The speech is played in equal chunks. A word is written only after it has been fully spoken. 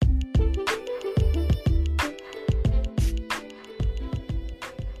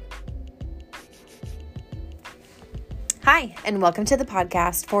Hi, and welcome to the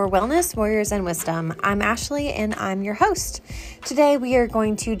podcast for Wellness, Warriors, and Wisdom. I'm Ashley, and I'm your host. Today, we are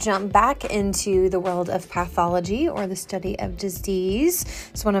going to jump back into the world of pathology, or the study of disease.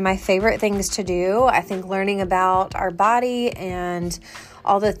 It's one of my favorite things to do. I think learning about our body and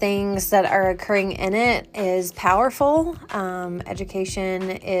all the things that are occurring in it is powerful.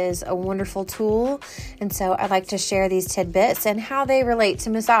 Education is a wonderful tool. And so I like to share these tidbits and how they relate to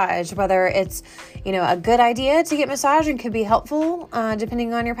massage, whether it's, a good idea to get massage and could be helpful,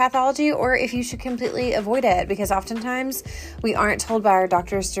 depending on your pathology, or if you should completely avoid it, because oftentimes we aren't told by our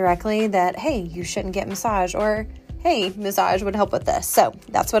doctors directly that, hey, you shouldn't get massage, or hey, massage would help with this. So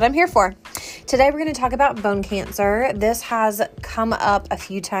that's what I'm here for. Today, we're going to talk about bone cancer. This has come up a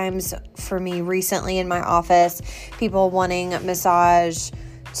few times for me recently in my office, people wanting massage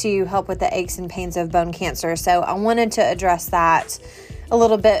to help with the aches and pains of bone cancer. So I wanted to address that a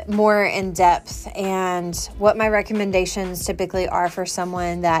little bit more in depth and what my recommendations typically are for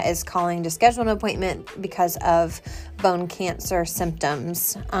someone that is calling to schedule an appointment because of bone cancer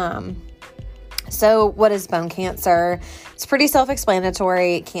symptoms. So what is bone cancer? It's pretty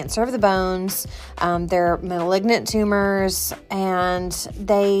self-explanatory. Cancer of the bones. They're malignant tumors, and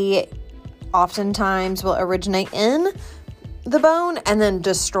they oftentimes will originate in the bone and then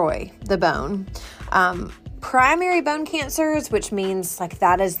destroy the bone. Primary bone cancers, which means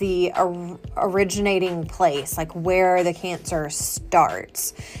that is the originating place, where the cancer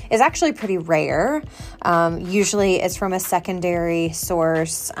starts, is actually pretty rare. Usually it's from a secondary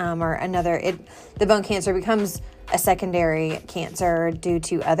source or another. The bone cancer becomes a secondary cancer due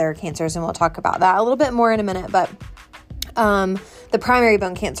to other cancers, and we'll talk about that a little bit more in a minute. But the primary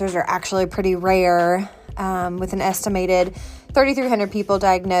bone cancers are actually pretty rare, with an estimated 3,300 people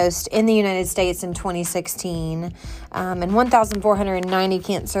diagnosed in the United States in 2016, and 1,490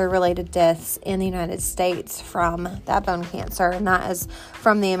 cancer-related deaths in the United States from that bone cancer, and that is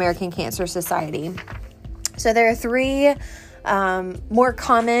from the American Cancer Society. So there are three most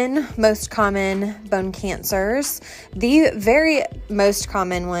common bone cancers. The very most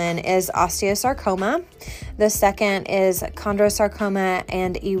common one is osteosarcoma. The second is chondrosarcoma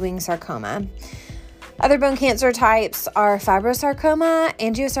and Ewing sarcoma. Other bone cancer types are fibrosarcoma,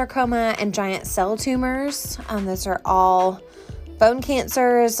 angiosarcoma, and giant cell tumors. Those are all bone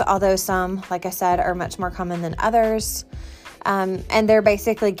cancers, although some, like I said, are much more common than others. And they're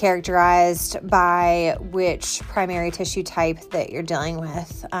basically characterized by which primary tissue type that you're dealing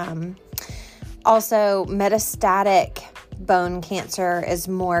with. Also, metastatic bone cancer is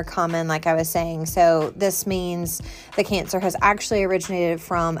more common, like I was saying. So this means the cancer has actually originated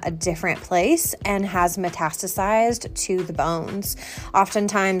from a different place and has metastasized to the bones.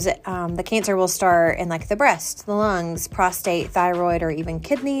 Oftentimes, the cancer will start in the breast, the lungs, prostate, thyroid, or even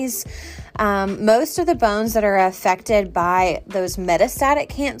kidneys. Most of the bones that are affected by those metastatic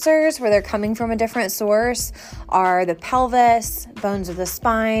cancers, where they're coming from a different source, are the pelvis, bones of the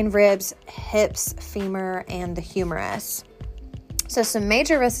spine, ribs, hips, femur, and the humerus. So some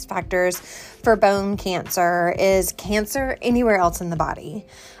major risk factors for bone cancer is cancer anywhere else in the body.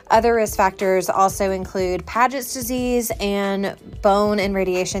 Other risk factors also include Paget's disease and bone and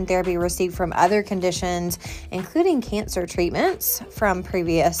radiation therapy received from other conditions, including cancer treatments from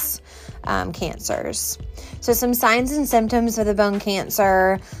previous cancers. So some signs and symptoms of the bone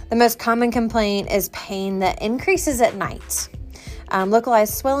cancer. The most common complaint is pain that increases at night.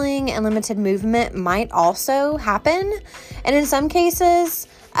 Localized swelling and limited movement might also happen. And in some cases,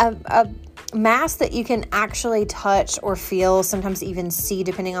 a mass that you can actually touch or feel, sometimes even see,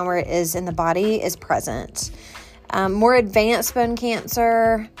 depending on where it is in the body, is present. More advanced bone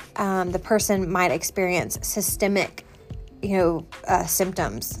cancer, the person might experience systemic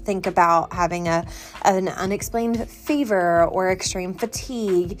symptoms. Think about having an unexplained fever or extreme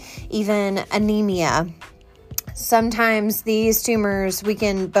fatigue, even anemia. Sometimes these tumors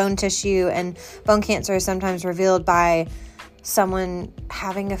weaken bone tissue, and bone cancer is sometimes revealed by someone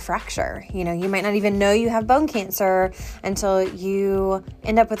having a fracture. You might not even know you have bone cancer until you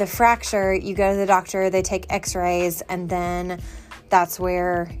end up with a fracture. You go to the doctor, they take x-rays, and then that's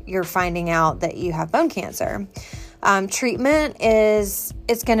where you're finding out that you have bone cancer. Treatment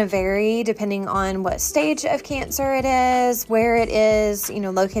it's going to vary depending on what stage of cancer it is, where it is,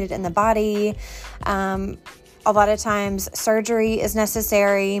 located in the body. A lot of times surgery is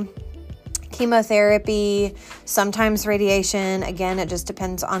necessary, chemotherapy, sometimes radiation. Again, it just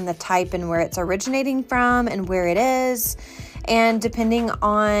depends on the type and where it's originating from and where it is. And depending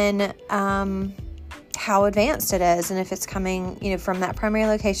on how advanced it is and if it's coming, from that primary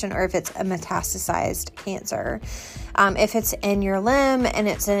location or if it's a metastasized cancer. If it's in your limb and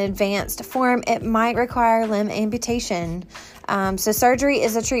it's an advanced form, it might require limb amputation. So surgery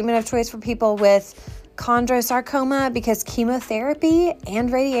is a treatment of choice for people with chondrosarcoma because chemotherapy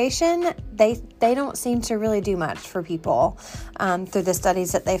and radiation, they don't seem to really do much for people through the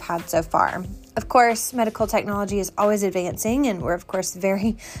studies that they've had so far. Of course, medical technology is always advancing, and we're, of course,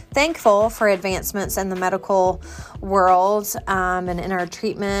 very thankful for advancements in the medical world and in our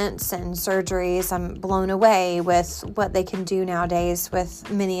treatments and surgeries. I'm blown away with what they can do nowadays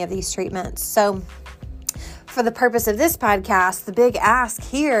with many of these treatments. So for the purpose of this podcast, the big ask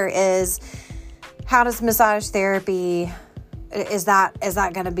here is, how does massage therapy, is that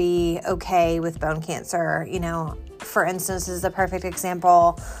going to be okay with bone cancer? For instance, is a perfect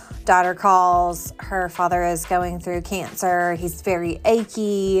example. Daughter calls, her father is going through cancer. He's very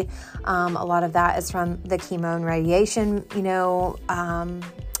achy. A lot of that is from the chemo and radiation,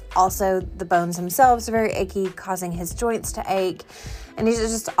 also the bones themselves are very achy, causing his joints to ache. And he's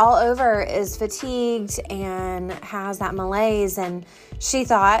just all over, is fatigued and has that malaise. And she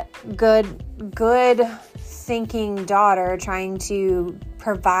thought, good thinking daughter, trying to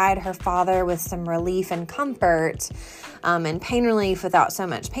provide her father with some relief and comfort and pain relief without so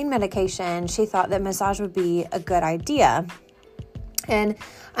much pain medication, she thought that massage would be a good idea. And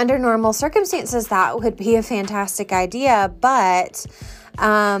under normal circumstances, that would be a fantastic idea, but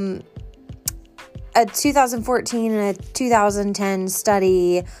a 2014 and a 2010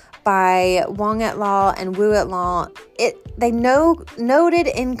 study by Wong et al. And Wu et al., they noted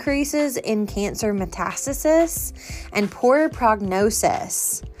increases in cancer metastasis and poor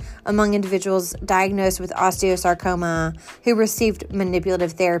prognosis among individuals diagnosed with osteosarcoma who received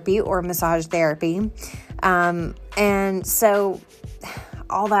manipulative therapy or massage therapy. And so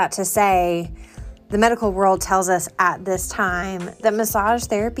all that to say, the medical world tells us at this time that massage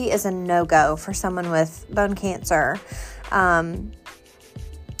therapy is a no-go for someone with bone cancer.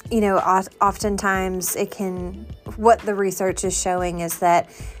 Oftentimes what the research is showing is that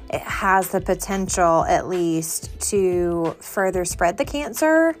it has the potential, at least, to further spread the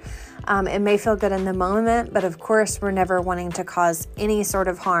cancer. It may feel good in the moment, but of course, we're never wanting to cause any sort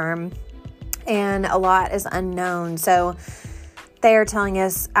of harm, and a lot is unknown. So they are telling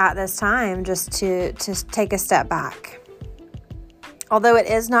us at this time just to take a step back. Although it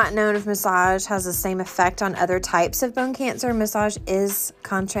is not known if massage has the same effect on other types of bone cancer, massage is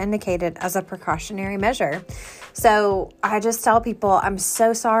contraindicated as a precautionary measure. So I just tell people, I'm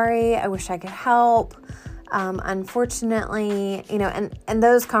so sorry. I wish I could help. Unfortunately, and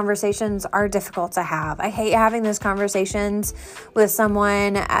those conversations are difficult to have. I hate having those conversations with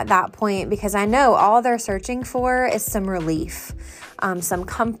someone at that point because I know all they're searching for is some relief, some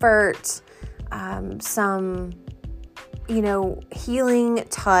comfort, some healing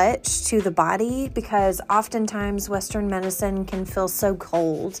touch to the body, because oftentimes Western medicine can feel so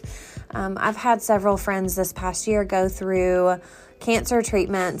cold. I've had several friends this past year go through cancer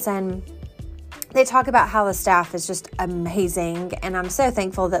treatments, and they talk about how the staff is just amazing, and I'm so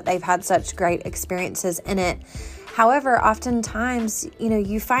thankful that they've had such great experiences in it. However, oftentimes,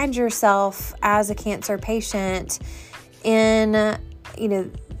 you find yourself as a cancer patient in,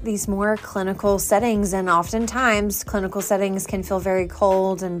 these more clinical settings, and oftentimes clinical settings can feel very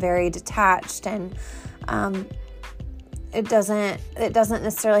cold and very detached, and it doesn't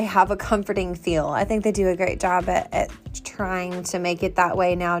necessarily have a comforting feel. I think they do a great job at trying to make it that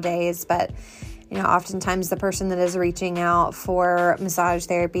way nowadays, but oftentimes the person that is reaching out for massage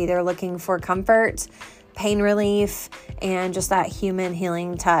therapy, they're looking for comfort, pain relief, and just that human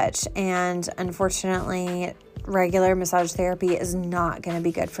healing touch. And unfortunately, regular massage therapy is not going to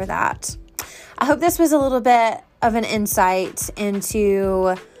be good for that. I hope this was a little bit of an insight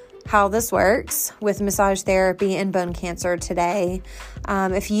into how this works with massage therapy and bone cancer today.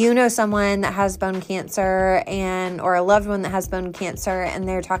 If you know someone that has bone cancer or a loved one that has bone cancer and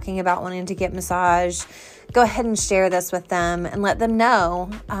they're talking about wanting to get massage, go ahead and share this with them and let them know.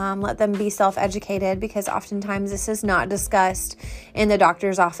 Let them be self-educated, because oftentimes this is not discussed in the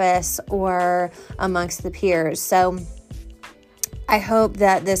doctor's office or amongst the peers. So I hope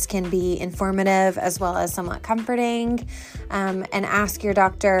that this can be informative as well as somewhat comforting, and ask your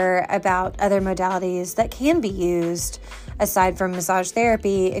doctor about other modalities that can be used aside from massage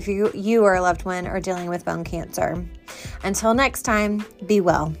therapy if you or a loved one are dealing with bone cancer. Until next time, be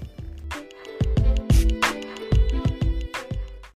well.